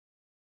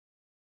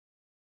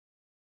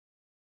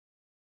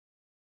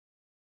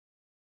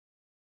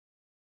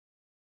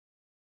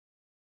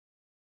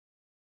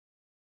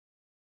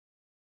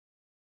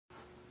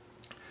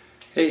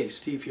Hey,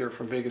 Steve here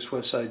from Vegas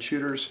Westside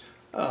Shooters.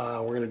 We're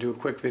going to do a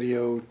quick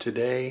video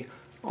today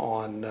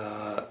on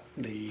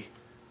the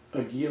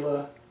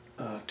Aguilla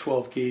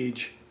 12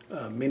 gauge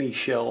mini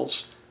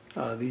shells.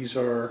 These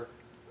are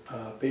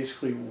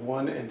basically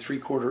 1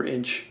 3/4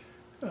 inch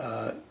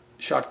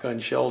shotgun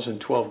shells in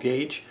 12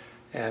 gauge,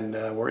 and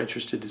we're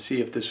interested to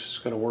see if this is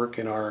going to work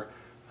in our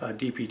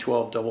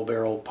DP12 double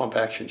barrel pump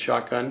action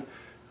shotgun,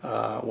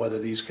 whether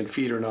these can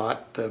feed or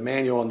not. The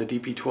manual on the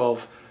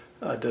DP12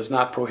 does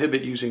not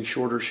prohibit using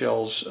shorter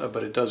shells,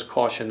 but it does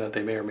caution that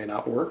they may or may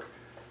not work.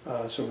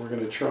 So we're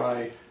going to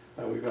try,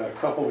 we've got a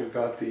couple, we've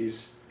got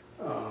these,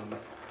 the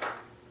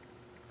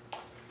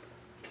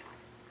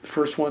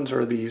first ones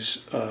are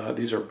these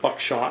are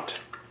buckshot,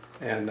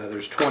 and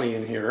there's 20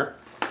 in here.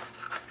 I'll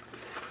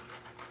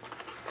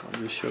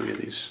just show you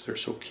these, they're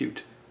so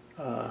cute.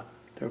 They're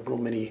little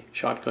mini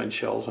shotgun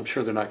shells. I'm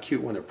sure they're not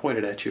cute when they're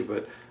pointed at you,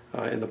 but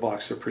in the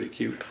box they're pretty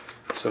cute.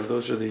 So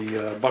those are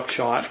the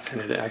buckshot, and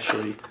it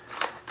actually,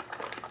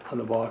 on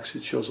the box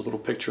it shows a little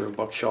picture of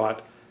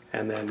buckshot,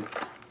 and then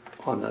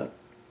on the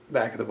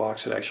back of the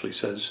box it actually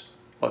says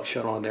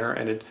buckshot on there,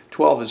 and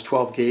 12 is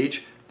 12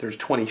 gauge. There's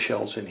 20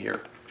 shells in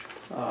here.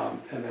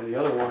 And then the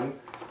other one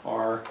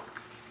are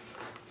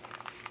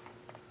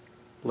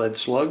lead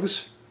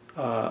slugs,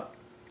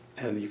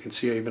 and you can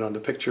see even on the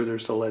picture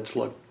there's the lead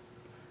slug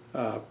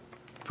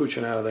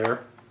pooching out of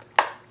there,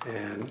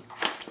 and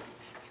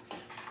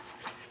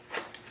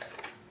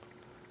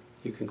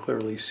you can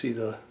clearly see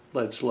the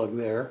lead slug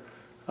there.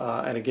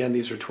 And again,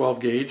 these are 12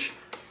 gauge.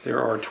 There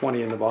are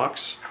 20 in the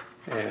box,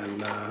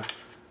 and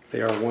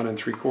they are 1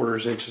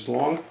 3/4 inches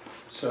long.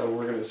 So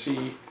we're going to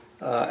see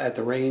at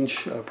the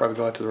range, probably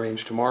go out to the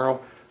range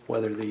tomorrow,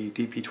 whether the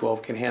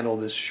DP12 can handle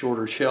this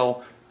shorter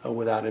shell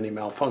without any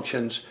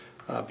malfunctions.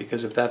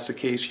 Because if that's the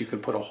case, you can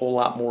put a whole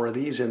lot more of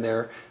these in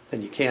there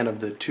than you can of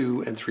the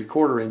 2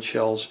 3/4 inch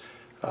shells.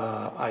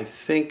 I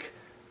think,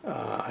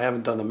 I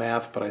haven't done the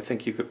math, but I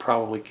think you could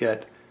probably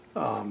get,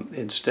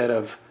 instead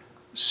of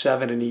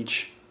 7 in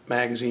each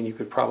magazine, you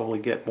could probably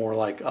get more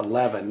like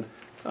 11,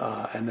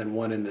 and then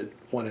one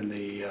in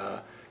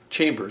the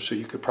chamber. So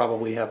you could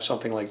probably have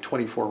something like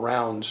 24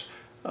 rounds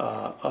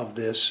of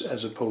this,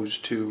 as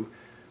opposed to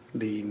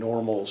the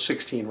normal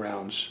 16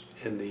 rounds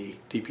in the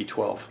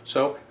DP12.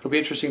 So it'll be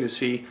interesting to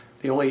see.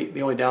 The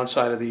only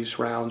downside of these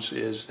rounds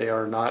is they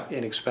are not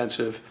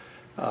inexpensive.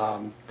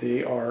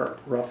 They are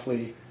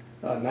roughly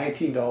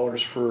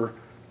 $19 for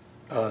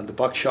the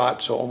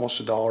buckshot, so almost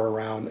 $1 a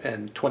round,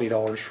 and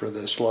 $20 for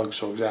the slug,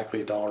 so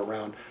exactly $1 a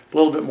round. A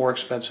little bit more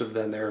expensive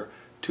than their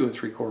 2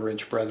 3/4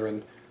 inch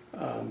brethren,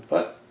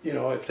 but you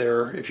know,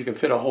 if you can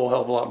fit a whole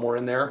hell of a lot more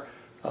in there,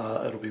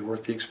 it'll be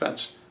worth the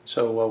expense.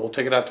 So we'll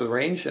take it out to the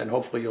range, and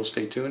hopefully you'll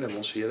stay tuned, and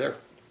we'll see you there.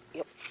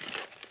 Yep.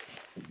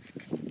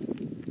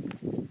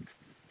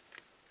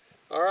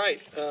 All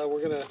right,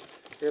 we're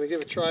gonna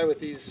give a try with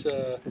these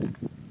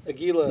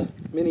Aguilla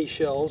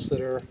Minishells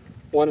that are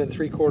 1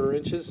 3/4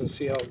 inches, and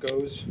see how it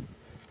goes.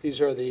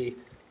 These are the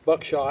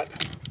buckshot.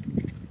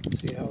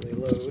 See how they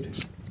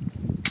load.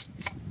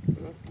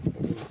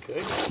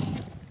 Okay,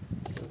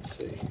 let's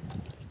see.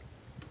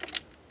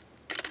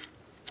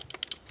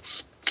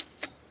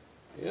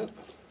 Yeah.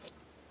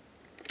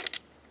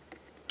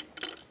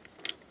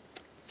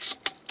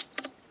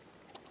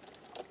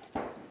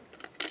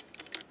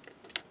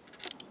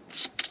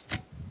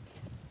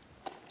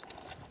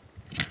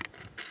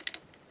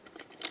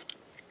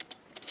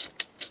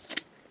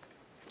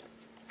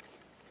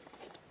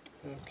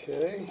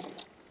 Okay.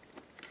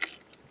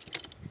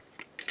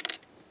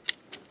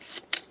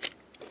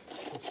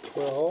 That's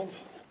 12.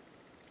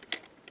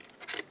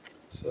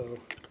 So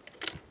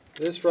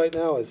this right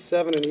now is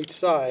 7 in each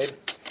side.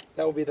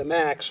 That will be the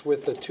max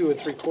with the 2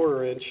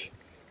 3/4 inch.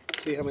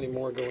 See how many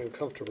more go in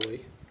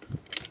comfortably.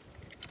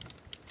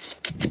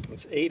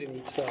 That's 8 in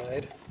each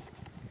side.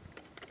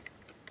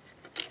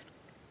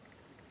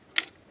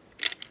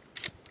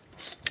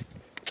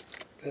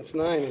 That's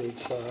 9 in each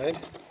side.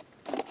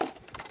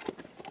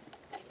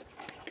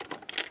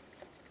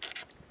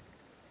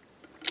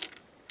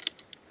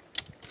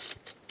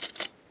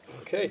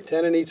 Okay,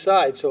 10 in each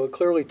side, so it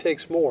clearly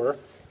takes more.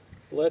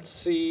 Let's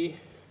see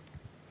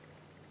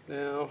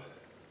now.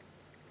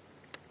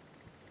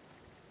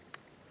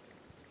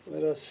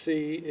 Let us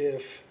see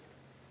if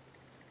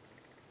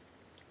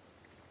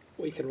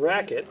we can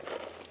rack it.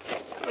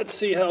 Let's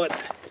see how it,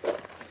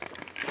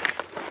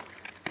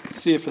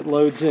 let's see if it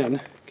loads in.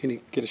 Can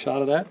you get a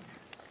shot of that?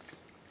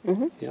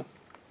 Mm-hmm. Yeah.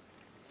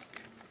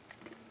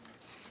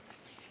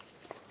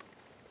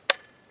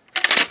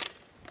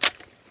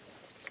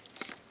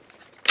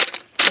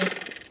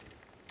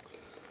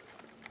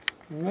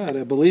 All right,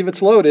 I believe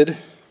it's loaded.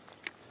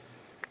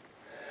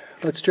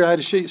 Let's try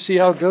to see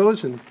how it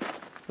goes, and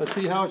let's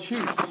see how it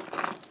shoots.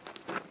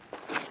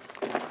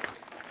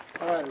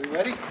 All right, are we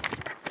ready?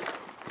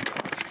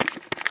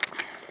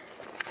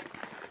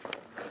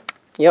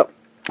 Yep.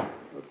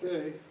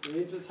 Okay, the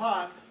range is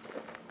hot.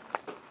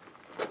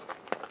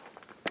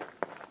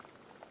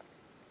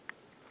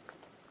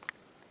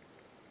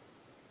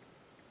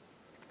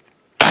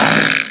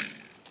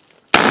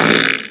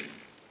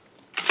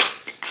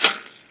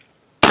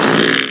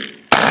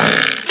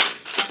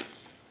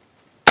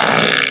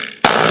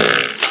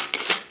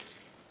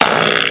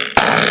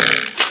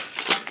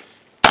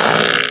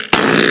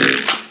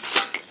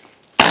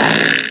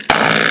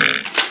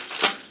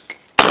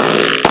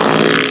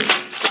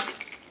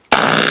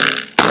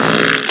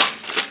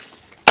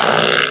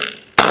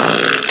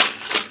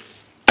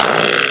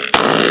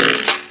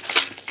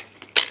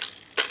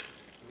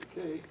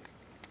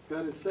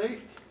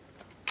 safe.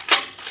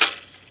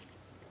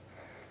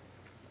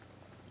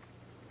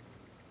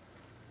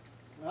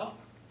 Well,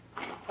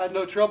 had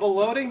no trouble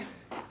loading,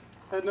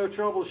 had no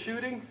trouble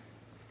shooting.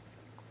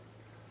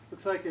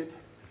 Looks like it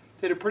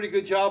did a pretty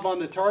good job on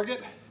the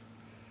target.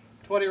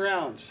 20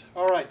 rounds.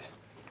 All right,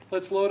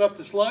 let's load up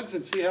the slugs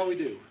and see how we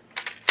do.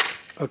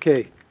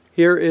 Okay,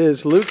 here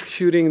is Luke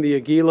shooting the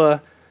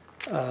Aguilla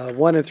 1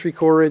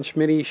 3/4 inch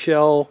mini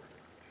shell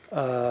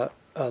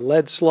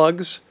lead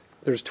slugs.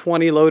 There's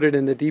 20 loaded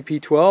in the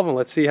DP12, and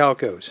let's see how it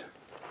goes.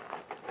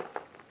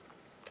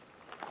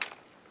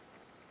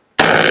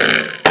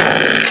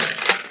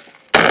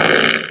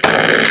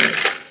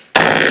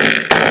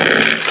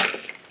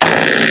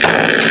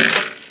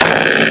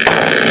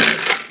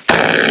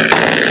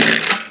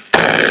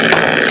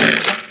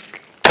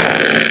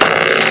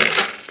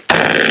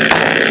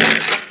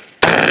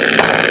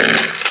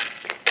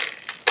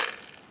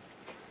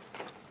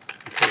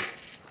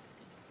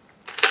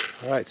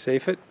 All right,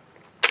 safe it.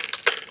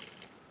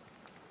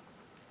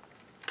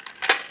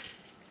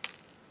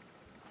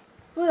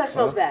 Ooh, that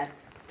smells bad.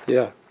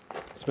 Yeah,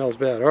 it smells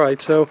bad. All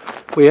right, so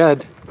we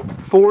had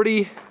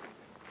 40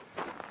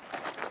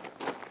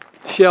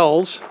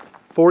 shells,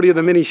 40 of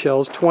the mini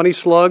shells, 20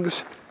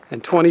 slugs,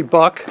 and 20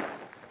 buck.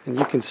 And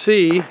you can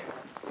see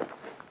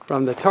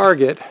from the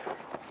target,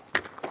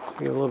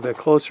 get a little bit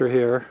closer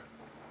here,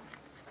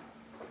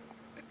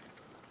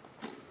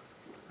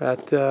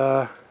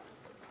 that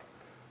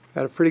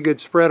got a pretty good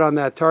spread on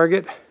that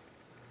target,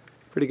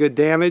 pretty good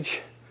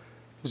damage,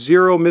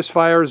 0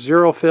 misfires,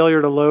 0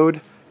 failure to load.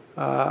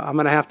 I'm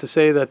going to have to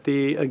say that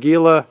the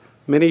Aguilla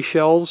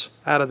Minishells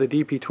out of the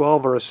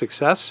DP12 are a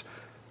success.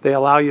 They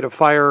allow you to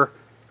fire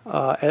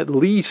at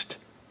least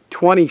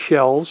 20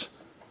 shells,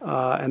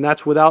 and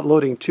that's without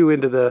loading 2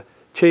 into the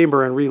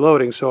chamber and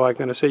reloading. So I'm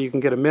going to say you can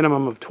get a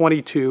minimum of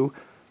 22,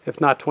 if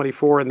not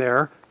 24 in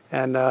there,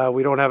 and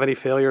we don't have any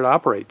failure to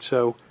operate.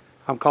 So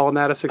I'm calling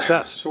that a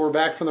success. So we're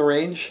back from the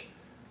range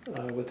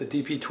with the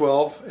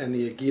DP12 and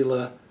the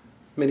Aguilla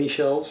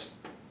Minishells.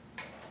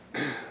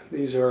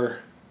 These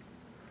are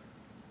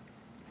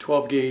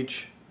 12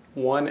 gauge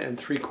 1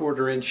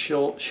 3/4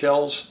 inch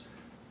shells.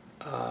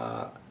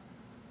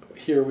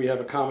 Here we have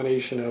a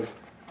combination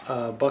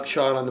of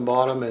buckshot on the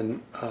bottom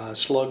and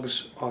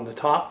slugs on the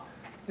top,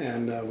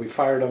 and we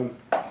fired them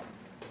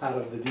out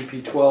of the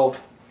DP12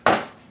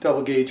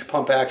 double gauge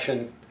pump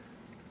action,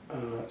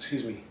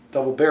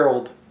 double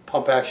barreled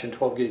pump action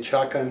 12 gauge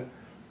shotgun.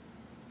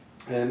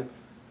 And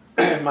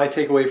my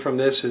takeaway from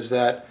this is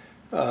that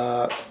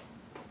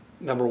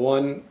number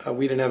one,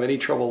 we didn't have any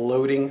trouble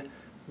loading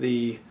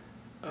the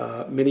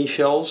mini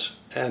shells,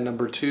 and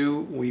number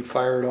two, we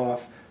fired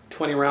off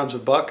 20 rounds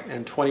of buck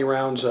and 20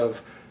 rounds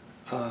of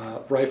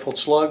rifled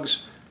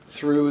slugs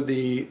through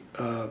the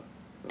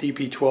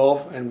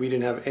DP12, and we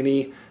didn't have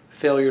any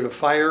failure to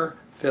fire,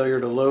 failure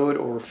to load,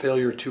 or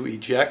failure to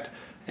eject.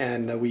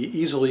 And we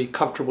easily,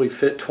 comfortably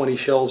fit 20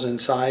 shells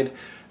inside,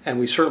 and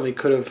we certainly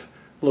could have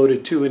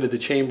loaded 2 into the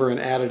chamber and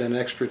added an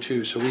extra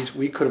 2. So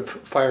we could have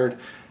fired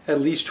at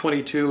least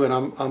 22, and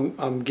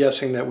I'm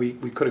guessing that we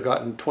could have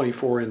gotten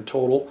 24 in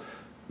total.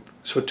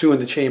 So 2 in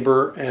the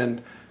chamber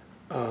and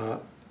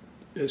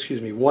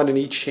 1 in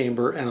each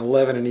chamber and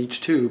 11 in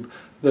each tube.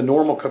 The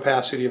normal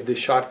capacity of this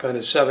shotgun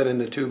is 7 in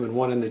the tube and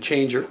 1 in the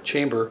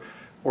chamber,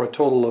 or a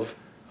total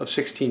of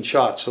 16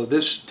 shots. So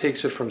this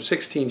takes it from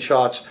 16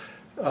 shots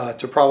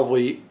to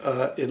probably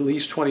at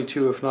least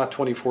 22, if not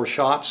 24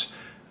 shots.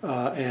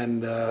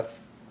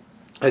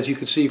 As you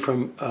can see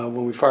from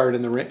when we fired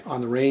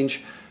on the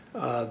range,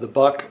 the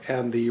buck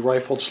and the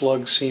rifled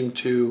slugs seem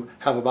to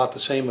have about the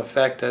same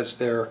effect as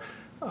their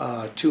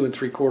 2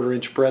 3/4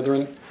 inch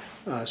brethren.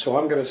 So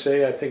I'm going to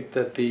say I think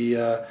that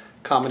the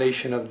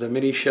combination of the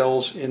mini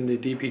shells in the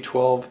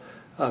DP12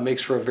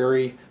 makes for a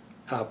very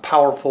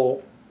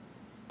powerful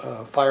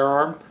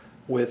firearm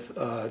with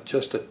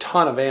just a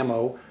ton of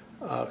ammo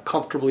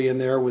comfortably in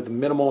there with a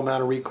minimal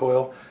amount of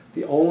recoil.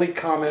 The only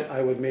comment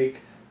I would make,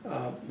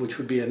 which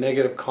would be a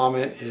negative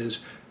comment,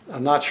 is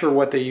I'm not sure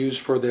what they use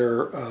for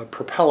their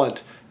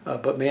propellant,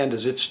 but man,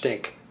 does it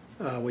stink.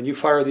 When you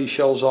fire these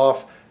shells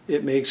off,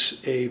 it makes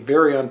a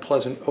very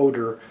unpleasant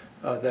odor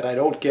that I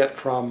don't get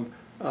from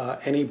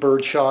any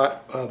bird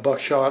shot,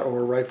 buckshot,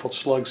 or rifled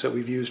slugs that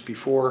we've used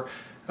before.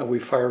 We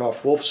fired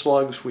off wolf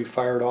slugs, we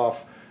fired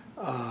off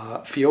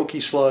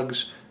Fiocchi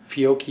slugs,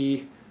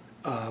 Fiocchi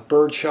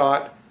bird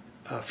shot,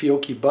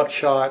 Fiocchi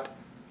buckshot,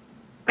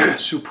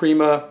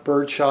 Suprema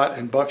birdshot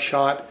and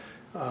buckshot,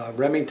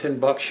 Remington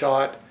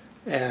buckshot,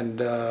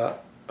 and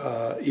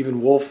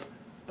even wolf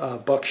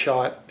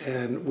buckshot,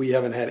 and we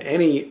haven't had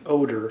any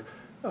odor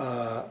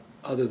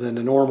other than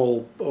the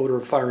normal odor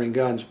of firing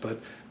guns. But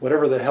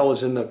whatever the hell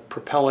is in the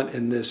propellant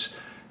in this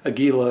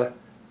Aguilla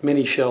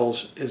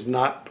Minishells is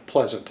not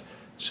pleasant.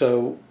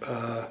 So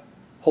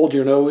hold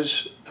your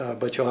nose,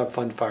 but you'll have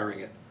fun firing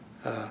it.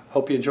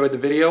 Hope you enjoyed the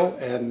video,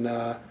 and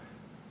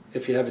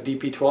if you have a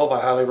DP12,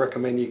 I highly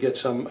recommend you get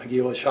some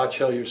Aguilla shot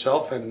shell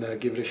yourself and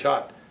give it a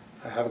shot.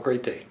 Have a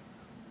great day.